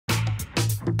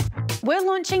We're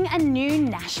launching a new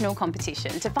national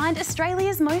competition to find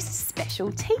Australia's most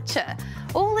special teacher.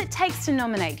 All it takes to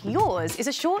nominate yours is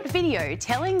a short video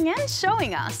telling and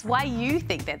showing us why you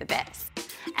think they're the best.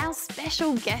 Our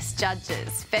special guest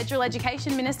judges, Federal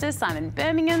Education Minister Simon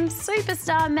Birmingham,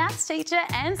 superstar maths teacher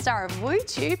and star of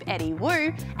WooTube Eddie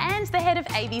Woo, and the head of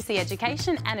ABC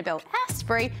Education Annabelle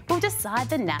Astbury will decide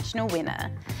the national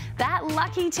winner. That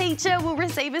lucky teacher will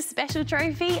receive a special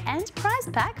trophy and prize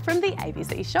pack from the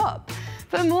ABC shop.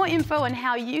 For more info on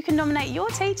how you can nominate your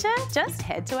teacher, just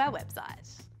head to our website.